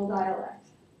regional dialect,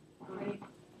 right?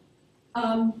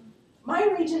 My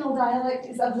regional dialect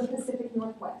is of the Pacific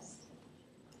Northwest.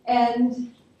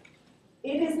 And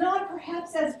it is not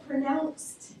perhaps as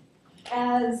pronounced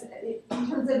as, in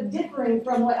terms of differing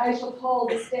from what I shall call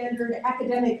the standard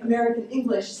academic American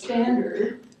English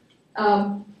standard,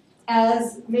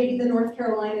 as maybe the North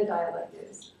Carolina dialect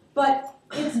is. But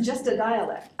it's just a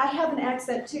dialect. I have an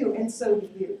accent too, and so do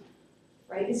you,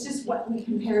 right? It's just what we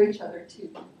compare each other to.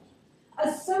 A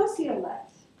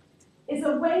sociolect is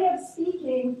a way of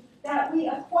speaking that we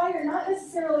acquire not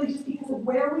necessarily just because of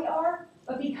where we are,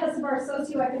 but because of our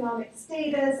socioeconomic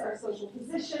status, our social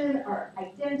position, our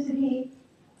identity.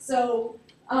 So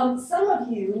some of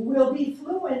you will be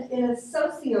fluent in a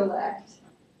sociolect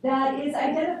that is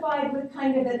identified with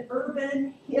kind of an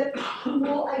urban, hip,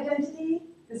 cool identity.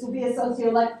 This will be a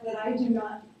sociolect that I do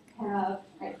not have,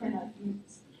 I cannot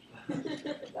use.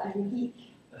 I'm a geek.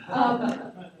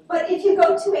 But if you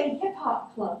go to a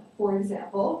hip-hop club, for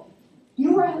example,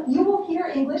 you will hear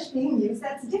English being used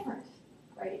that's different,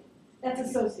 right? That's a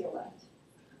sociolect.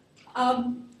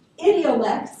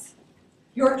 Idiolects,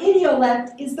 your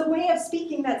idiolect is the way of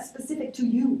speaking that's specific to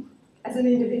you as an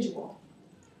individual.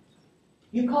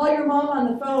 You call your mom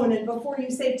on the phone, and before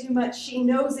you say too much, she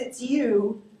knows it's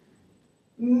you,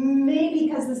 maybe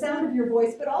because of the sound of your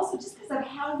voice, but also just because of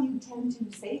how you tend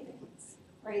to say things,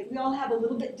 right? We all have a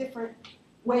little bit different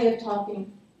way of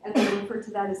talking, and we refer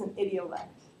to that as an idiolect.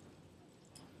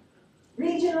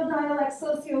 Regional dialects,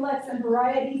 sociolects, and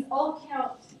varieties all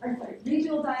count,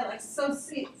 regional dialects,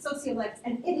 sociolects,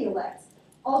 and idiolects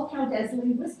all count as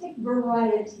linguistic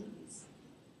varieties.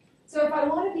 So if I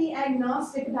want to be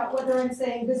agnostic about whether I'm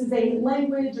saying this is a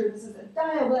language, or this is a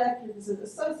dialect, or this is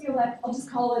a sociolect, I'll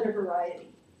just call it a variety.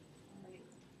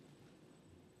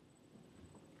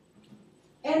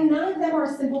 And none of them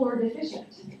are simple or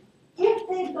deficient. If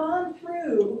they've gone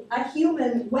through a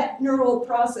human wet neural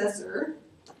processor,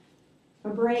 a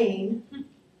brain,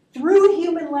 through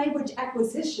human language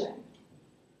acquisition,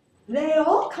 they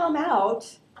all come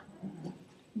out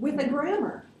with a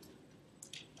grammar.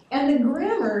 And the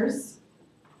grammars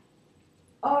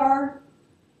are,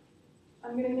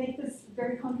 I'm going to make this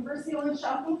very controversial and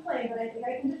shocking claim, but I think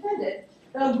I can defend it.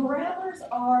 The grammars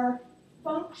are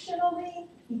functionally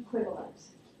equivalent.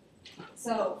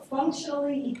 So,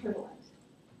 functionally equivalent.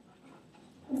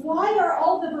 Why are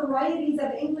all the varieties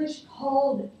of English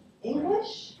called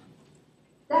English?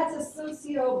 That's a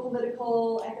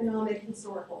socio-political, economic,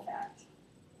 historical fact.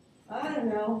 I don't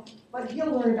know, but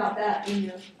you'll learn about that in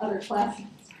your other classes,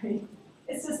 right?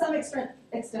 It's to some extent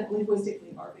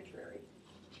linguistically arbitrary.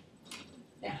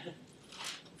 Now,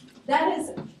 that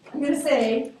is, I'm going to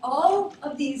say, all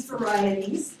of these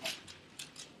varieties,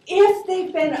 if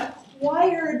they've been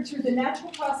acquired through the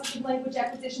natural process of language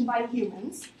acquisition by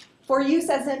humans, for use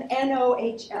as an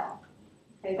NOHL.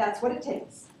 Okay, that's what it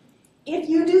takes. If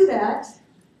you do that,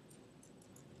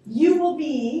 you will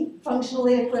be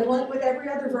functionally equivalent with every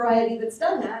other variety that's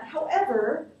done that.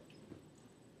 However,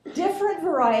 different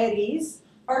varieties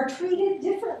are treated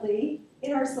differently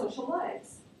in our social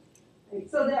lives. Right?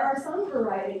 So there are some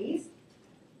varieties,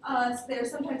 they're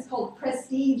sometimes called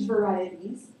prestige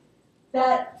varieties,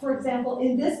 that, for example,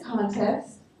 in this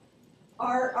context,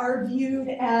 are viewed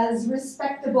as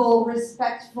respectable,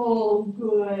 respectful,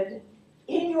 good.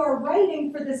 In your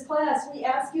writing for this class, we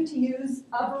ask you to use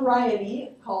a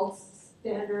variety called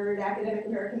Standard Academic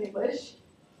American English.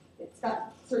 It's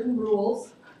got certain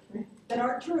rules that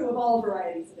aren't true of all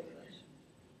varieties of English.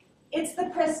 It's the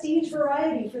prestige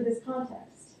variety for this context.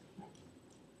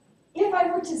 If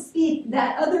I were to speak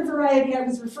that other variety I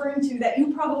was referring to that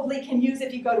you probably can use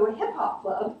if you go to a hip hop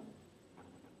club,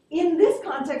 in this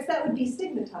context, that would be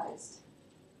stigmatized,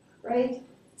 right?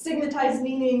 Stigmatized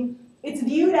meaning it's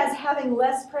viewed as having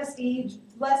less prestige,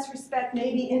 less respect,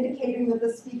 maybe indicating that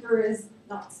the speaker is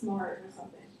not smart or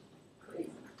something.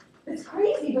 Crazy. It's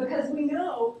crazy because we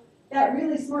know that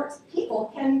really smart people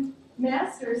can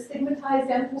master stigmatized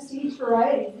and prestige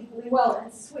varieties equally well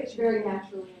and switch very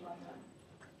naturally among them.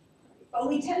 But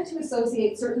we tend to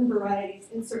associate certain varieties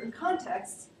in certain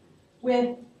contexts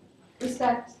with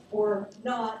respect or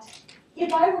not.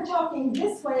 If I were talking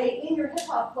this way in your hip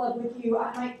hop club with you,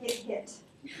 I might get hit.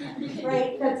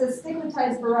 Right? That's a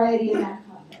stigmatized variety in that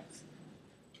context.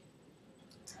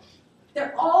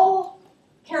 They're all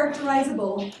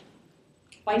characterizable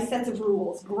by sets of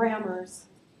rules, grammars.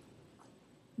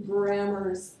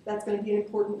 Grammars, that's going to be an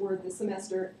important word this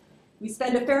semester. We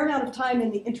spend a fair amount of time in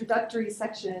the introductory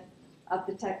section of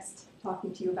the text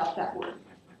talking to you about that word.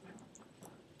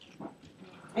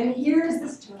 And here's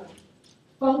this term,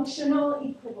 functional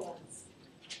equivalence.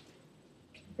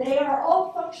 They are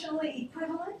all functionally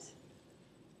equivalent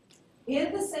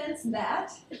in the sense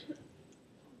that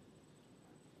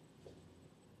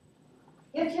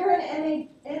if you're an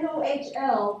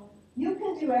NOHL, you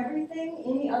can do everything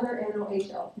any other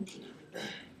NOHL can do.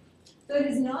 So it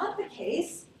is not the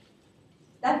case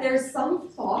that there's some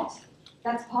thought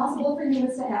that's possible for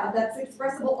humans to have that's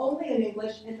expressible only in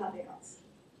English and nothing else,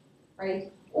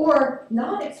 right? Or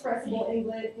not expressible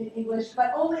in English,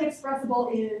 but only expressible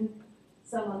in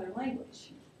some other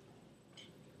language.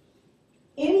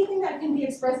 Anything that can be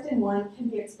expressed in one can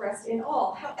be expressed in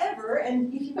all. However,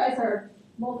 and if you guys are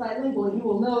multilingual, you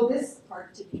will know this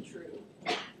part to be true.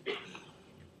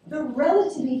 The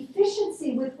relative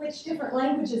efficiency with which different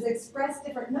languages express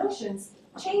different notions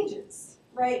changes,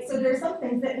 right? So there are some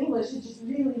things that English is just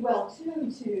really well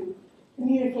tuned to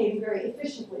communicating very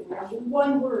efficiently. We have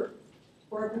one word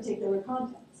for a particular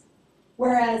context.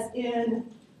 Whereas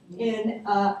in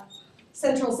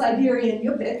Central Siberian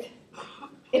Yupik,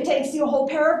 it takes you a whole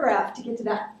paragraph to get to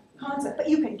that concept, but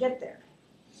you can get there,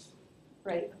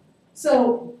 right?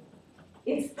 So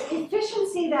it's the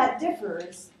efficiency that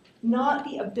differs, not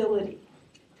the ability.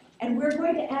 And we're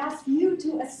going to ask you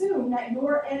to assume that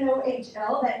your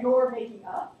NOHL, that you're making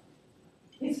up,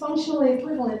 is functionally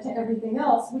equivalent to everything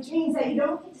else, which means that you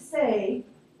don't get to say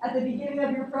at the beginning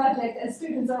of your project, as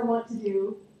students are wont to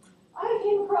do, I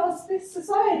came across this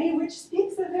society which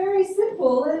speaks a very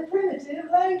simple and primitive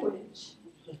language.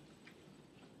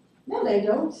 No, they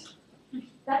don't.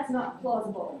 That's not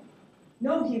plausible.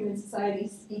 No human society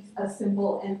speaks a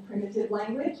simple and primitive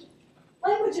language.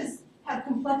 Languages have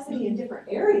complexity in different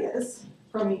areas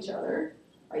from each other,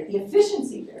 right? The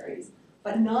efficiency varies,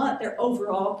 but not their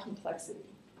overall complexity.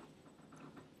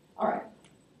 All right.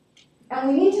 Now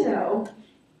we need to know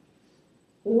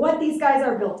what these guys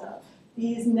are built of,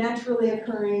 these naturally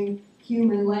occurring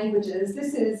human languages.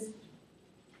 This is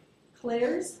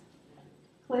Claire's.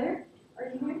 Claire, are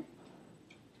you here?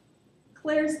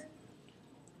 Claire's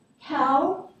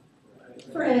cow,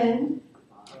 friend,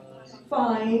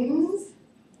 finds,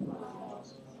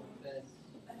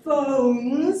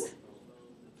 phones,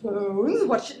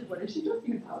 what is she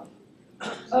talking about?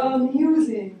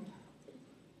 Amusing.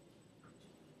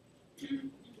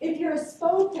 If you're a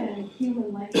spoken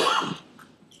human language,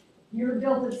 You're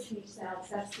built of speech sounds.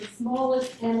 That's the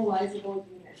smallest analyzable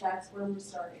unit. That's where we're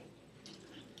starting.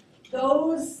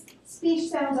 Those speech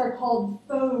sounds are called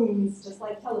phones, just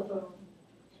like telephone,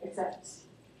 except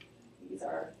these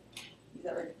are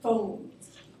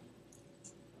phones.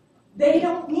 They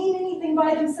don't mean anything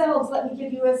by themselves. Let me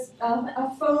give you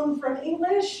a phone from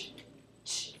English.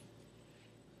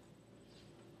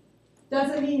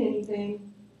 Doesn't mean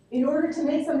anything. In order to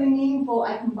make something meaningful,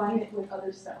 I combine it with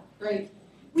other stuff, right?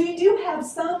 We do have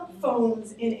some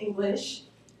phones in English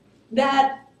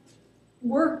that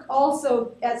work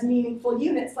also as meaningful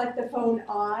units, like the phone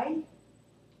I,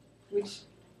 which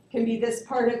can be this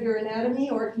part of your anatomy,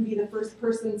 or it can be the first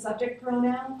person subject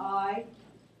pronoun, I.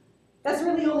 That's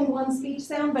really only one speech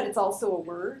sound, but it's also a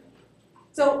word.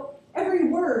 So every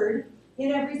word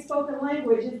in every spoken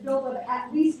language is built of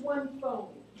at least one phone.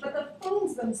 But the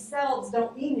phones themselves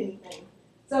don't mean anything.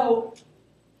 So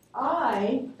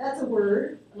I, that's a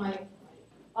word, my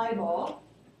eyeball.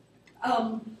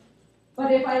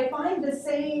 But if I find the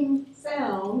same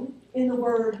sound in the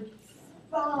word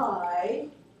thigh,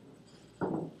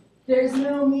 there's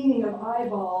no meaning of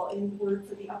eyeball in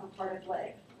words of the upper part of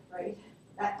leg, right?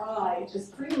 That I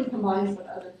just freely combines with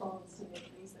other phones to make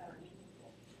things that are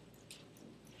meaningful.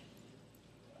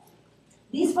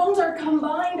 These phones are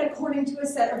combined according to a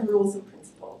set of rules and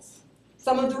principles.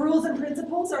 Some of the rules and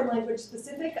principles are language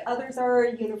specific, others are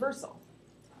universal.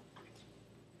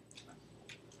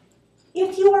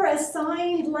 If you are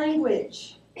assigned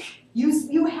language,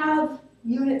 you have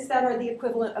units that are the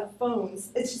equivalent of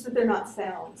phones. It's just that they're not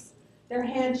sounds. They're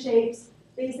handshakes,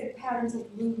 basic patterns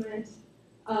of movement.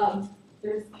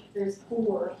 There's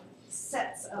 4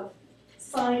 sets of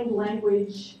signed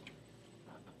language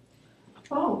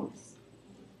phones.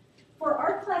 For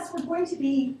our class, we're going to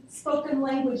be spoken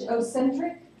language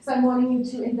O-centric, because I'm wanting you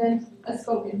to invent a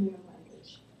spoken human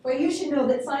language. But you should know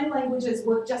that sign languages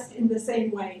work just in the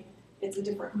same way. It's a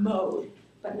different mode,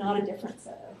 but not a different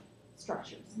set of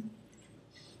structures.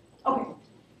 Okay,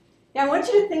 now I want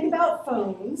you to think about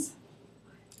phones,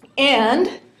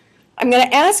 and I'm going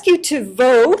to ask you to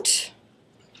vote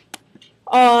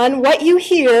on what you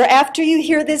hear after you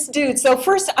hear this dude. So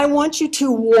first, I want you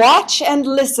to watch and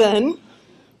listen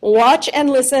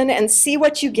and see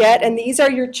what you get, and these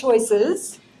are your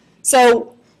choices.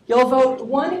 So you'll vote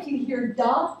 1 if you hear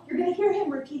da. You're going to hear him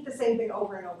repeat the same thing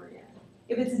over and over again.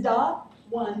 If it's da,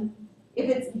 1. If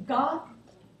it's ga,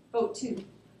 vote 2.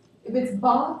 If it's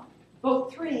ba,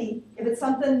 vote 3. If it's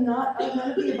something not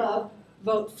none of the above,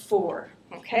 vote 4.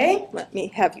 Okay, let me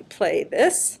have you play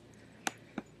this.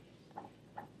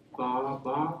 Ba,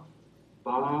 ba,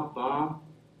 ba, ba,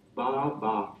 ba,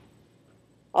 ba.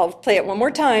 I'll play it one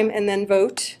more time and then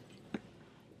vote.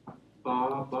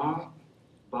 Ba, ba,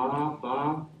 ba,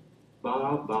 ba,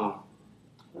 ba, ba.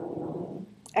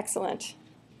 Excellent.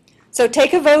 So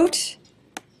take a vote,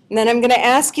 and then I'm going to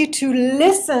ask you to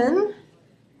listen.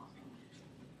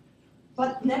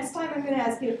 But next time I'm going to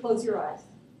ask you to close your eyes.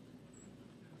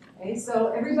 Okay, so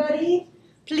everybody,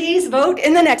 please vote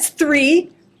in the next 3,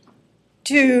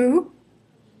 2,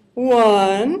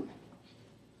 1.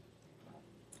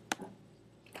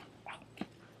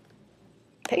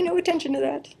 Pay no attention to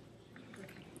that.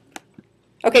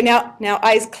 Okay, now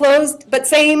eyes closed, but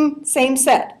same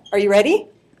set. Are you ready?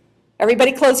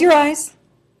 Everybody close your eyes.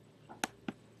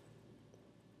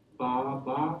 Ba,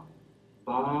 ba,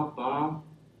 ba, ba,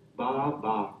 ba,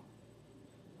 ba.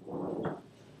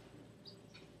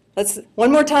 Let's,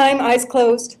 one more time, eyes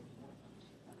closed.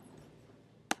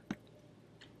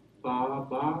 Ba,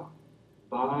 ba,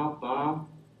 ba, ba,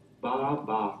 ba,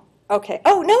 ba. Okay,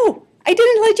 oh no, I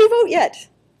didn't let you vote yet.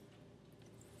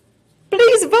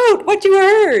 Please vote what you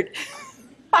heard.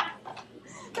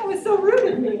 That was so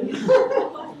rude of me.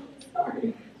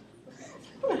 Sorry.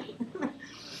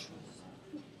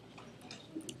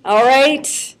 All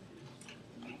right.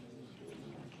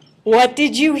 What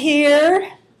did you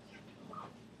hear?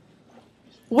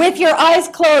 With your eyes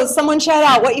closed, someone shout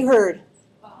out what you heard.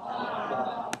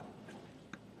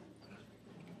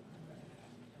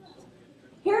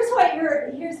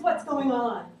 Here's what's going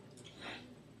on.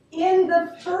 In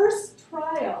the first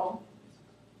trial,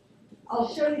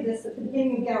 I'll show you this at the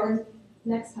beginning of the hour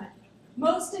next time.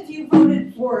 Most of you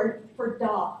voted for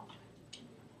da.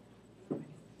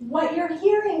 What you're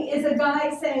hearing is a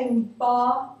guy saying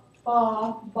ba,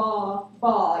 ba, ba,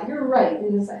 ba. You're right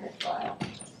in the second trial.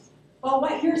 But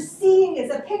what you're seeing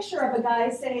is a picture of a guy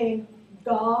saying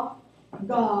ga,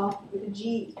 ga with a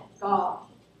G, ga.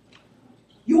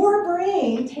 Your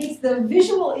brain takes the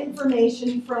visual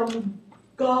information from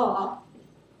ga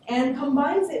and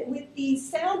combines it with the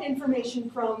sound information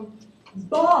from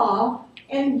ba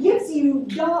and gives you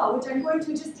ga, which I'm going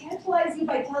to just tantalize you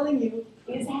by telling you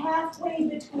is halfway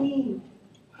between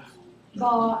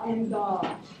ba and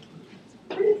ga.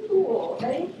 Pretty cool,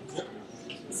 right?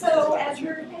 So as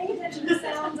you're paying attention to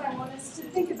sounds, I want us to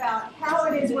think about how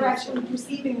it is we're actually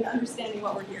perceiving and understanding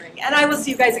what we're hearing. And I will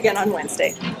see you guys again on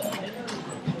Wednesday.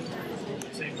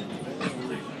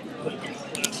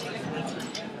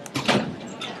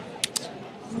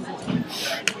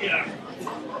 Yeah.